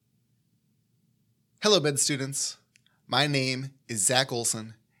Hello, med students. My name is Zach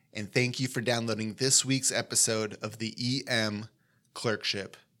Olson, and thank you for downloading this week's episode of the EM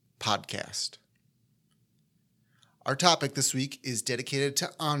Clerkship Podcast. Our topic this week is dedicated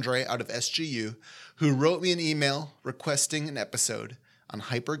to Andre out of SGU, who wrote me an email requesting an episode on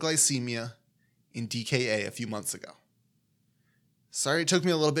hyperglycemia in DKA a few months ago. Sorry it took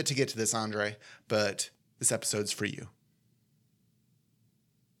me a little bit to get to this, Andre, but this episode's for you.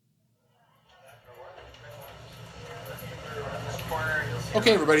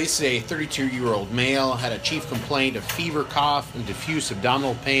 Okay, everybody, this is a 32-year-old male, had a chief complaint of fever, cough, and diffuse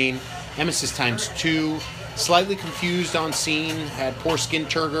abdominal pain, emesis times 2, slightly confused on scene, had poor skin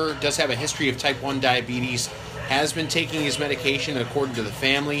turgor, does have a history of type 1 diabetes, has been taking his medication according to the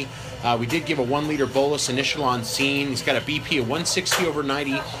family. We did give a 1-liter bolus initial on scene. He's got a BP of 160 over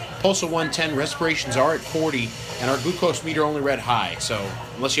 90, pulse of 110, respirations are at 40, and our glucose meter only read high. So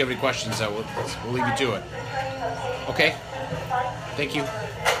unless you have any questions, we'll leave you to it. Okay. Thank you.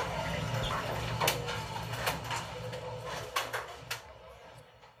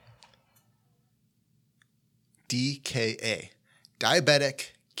 DKA,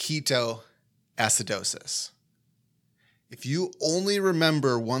 diabetic ketoacidosis. If you only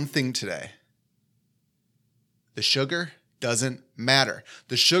remember one thing today, the sugar doesn't matter.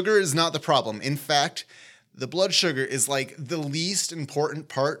 The sugar is not the problem. In fact, the blood sugar is like the least important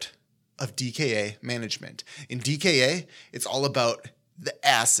part of DKA management. In DKA, it's all about the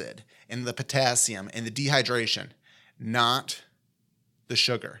acid and the potassium and the dehydration, not the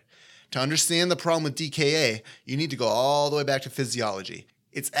sugar. To understand the problem with DKA, you need to go all the way back to physiology.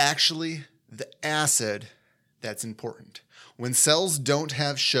 It's actually the acid that's important. When cells don't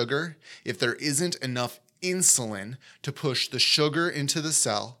have sugar, if there isn't enough insulin to push the sugar into the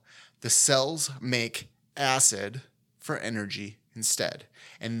cells make acid for energy instead.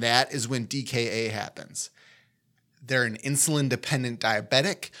 And that is when DKA happens. They're an insulin-dependent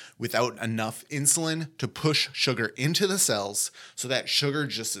diabetic without enough insulin to push sugar into the cells, so that sugar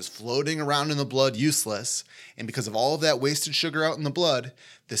just is floating around in the blood useless. And because of all of that wasted sugar out in the blood,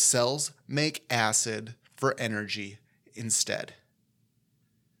 the cells make acid for energy instead.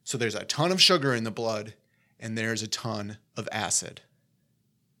 So there's a ton of sugar in the blood, and there's a ton of acid.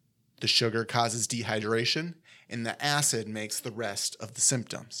 The sugar causes dehydration, and the acid makes the rest of the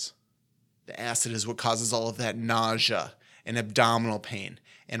symptoms. The acid is what causes all of that nausea and abdominal pain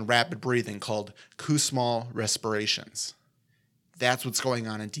and rapid breathing called Kussmaul respirations. That's what's going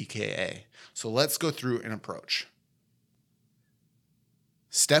on in DKA. So let's go through an approach.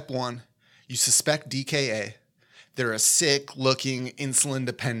 Step 1, you suspect DKA. They're a sick-looking,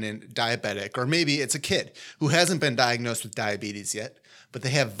 insulin-dependent diabetic, or maybe it's a kid who hasn't been diagnosed with diabetes yet, but they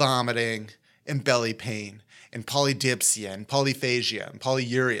have vomiting and belly pain and polydipsia and polyphagia and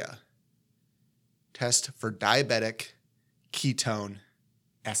polyuria. Test for diabetic ketone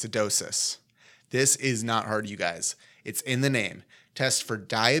acidosis. This is not hard, you guys. It's in the name. Test for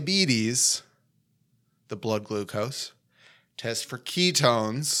diabetes, the blood glucose. Test for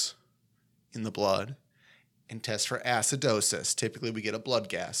ketones in the blood. And test for acidosis. Typically, we get a blood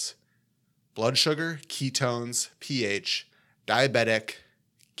gas. Blood sugar, ketones, pH, diabetic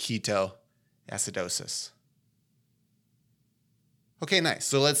ketoacidosis. Okay, nice.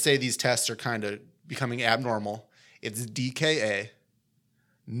 So let's say these tests are kind of becoming abnormal. It's DKA,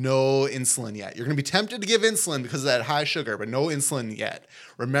 no insulin yet. You're going to be tempted to give insulin because of that high sugar, but no insulin yet.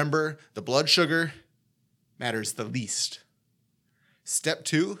 Remember, the blood sugar matters the least. Step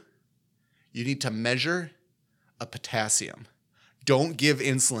 2, you need to measure a potassium. Don't give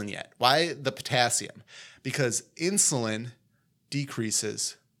insulin yet. Why the potassium? Because insulin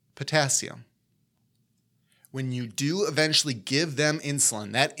decreases potassium. When you do eventually give them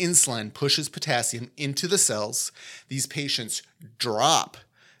insulin, that insulin pushes potassium into the cells. These patients drop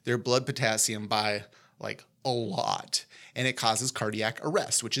their blood potassium by a lot, and it causes cardiac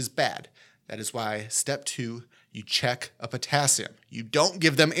arrest, which is bad. That is why step 2, you check a potassium. You don't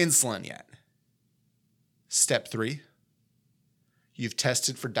give them insulin yet. Step 3, you've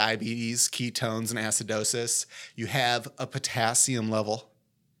tested for diabetes, ketones, and acidosis. You have a potassium level.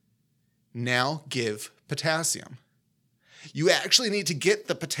 Now give potassium. You actually need to get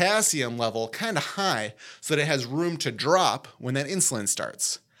the potassium level kind of high so that it has room to drop when that insulin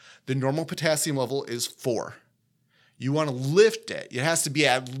starts. The normal potassium level is 4. You want to lift it. It has to be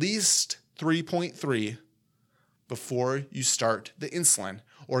at least 3.3 before you start the insulin,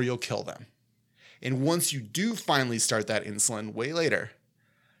 or you'll kill them. And once you do finally start that insulin way later,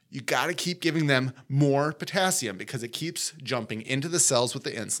 you got to keep giving them more potassium because it keeps jumping into the cells with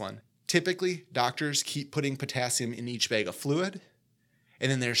the insulin. Typically, doctors keep putting potassium in each bag of fluid, and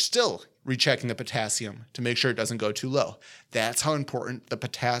then they're still rechecking the potassium to make sure it doesn't go too low. That's how important the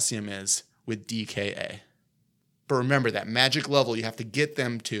potassium is with DKA. But remember, that magic level you have to get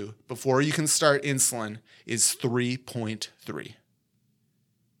them to before you can start insulin is 3.3.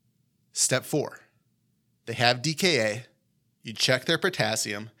 Step 4. They have DKA. You check their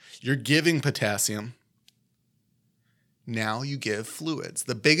potassium. You're giving potassium. Now you give fluids.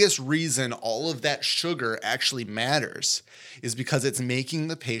 The biggest reason all of that sugar actually matters is because it's making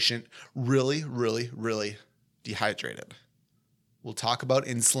the patient really, really, really dehydrated. We'll talk about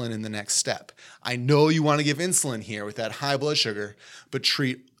insulin in the next step. I know you want to give insulin here with that high blood sugar, but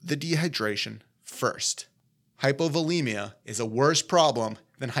treat the dehydration first. Hypovolemia is a worse problem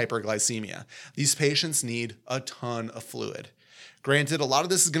than hyperglycemia. These patients need a ton of fluid. Granted, a lot of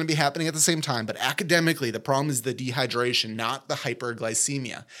this is going to be happening at the same time, but academically, the problem is the dehydration, not the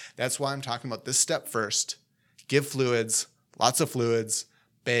hyperglycemia. That's why I'm talking about this step first. Give fluids, lots of fluids,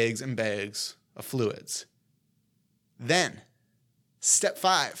 bags and bags of fluids. Then, step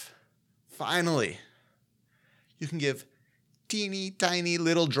 5, finally, you can give teeny tiny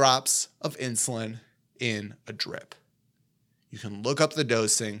little drops of insulin in a drip. You can look up the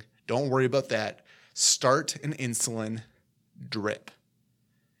dosing. Don't worry about that. Start an insulin drip.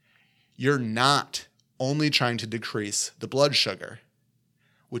 You're not only trying to decrease the blood sugar,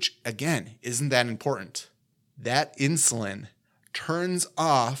 which again, isn't that important. That insulin turns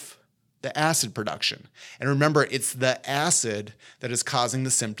off the acid production. And remember, it's the acid that is causing the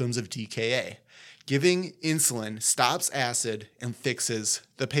symptoms of DKA. Giving insulin stops acid and fixes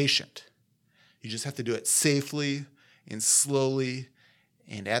the patient. You just have to do it safely and slowly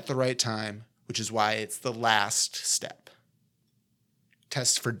and at the right time, which is why it's the last step.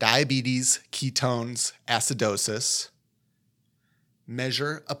 Test for diabetes, ketones, acidosis.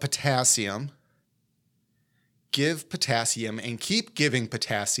 Measure a potassium. Give potassium and keep giving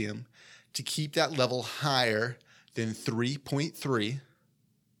potassium to keep that level higher than 3.3.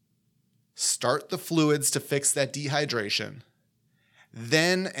 Start the fluids to fix that dehydration.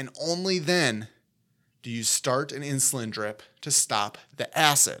 Then and only then do you start an insulin drip to stop the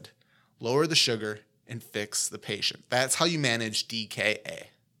acid, lower the sugar, and fix the patient. That's how you manage DKA.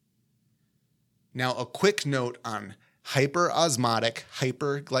 Now, a quick note on hyperosmotic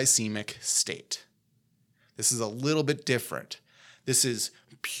hyperglycemic state. This is a little bit different. This is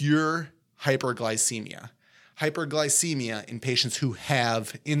pure hyperglycemia. Hyperglycemia in patients who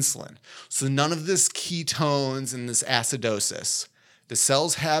have insulin. So none of this ketones and this acidosis. The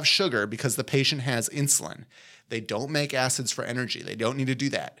cells have sugar because the patient has insulin. They don't make acids for energy. They don't need to do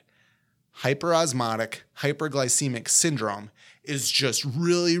that. Hyperosmotic hyperglycemic syndrome is just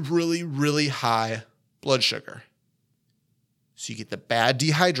really, really, really high blood sugar. So you get the bad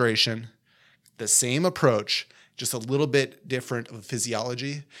dehydration, the same approach, just a little bit different of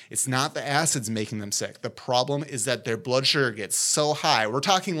physiology. It's not the acids making them sick. The problem is that their blood sugar gets so high. We're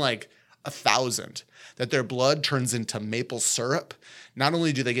talking like 1,000, that their blood turns into maple syrup. Not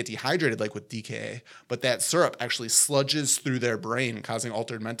only do they get dehydrated like with DKA, but that syrup actually sludges through their brain, causing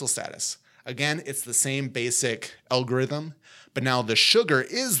altered mental status. Again, it's the same basic algorithm, but now the sugar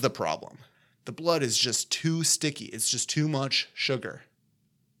is the problem. The blood is just too sticky. It's just too much sugar.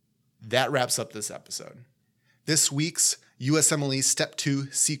 That wraps up this episode. This week's USMLE Step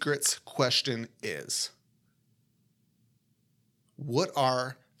 2 Secrets question is: what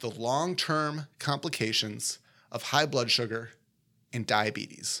are the long-term complications of high blood sugar and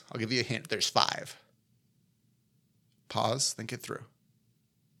diabetes? I'll give you a hint. There's 5. Pause, think it through.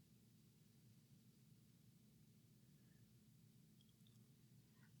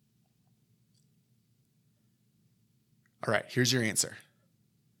 All right, here's your answer.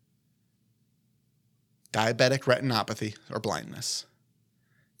 Diabetic retinopathy or blindness.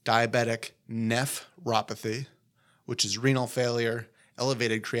 Diabetic nephropathy, which is renal failure,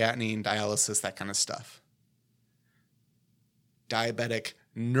 elevated creatinine, dialysis, that kind of stuff. Diabetic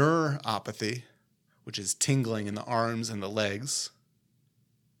neuropathy, which is tingling in the arms and the legs.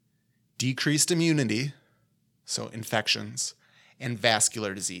 Decreased immunity, so infections, and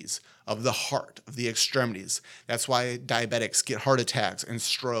vascular disease of the heart, of the extremities. That's why diabetics get heart attacks and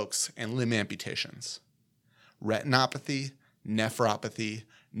strokes and limb amputations. Retinopathy, nephropathy,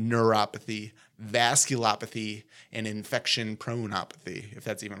 neuropathy, vasculopathy, and infection-pronopathy, if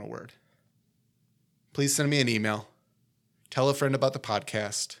that's even a word. Please send me an email. Tell a friend about the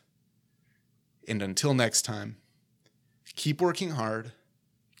podcast. And until next time, keep working hard,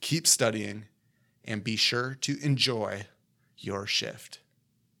 keep studying, and be sure to enjoy your shift.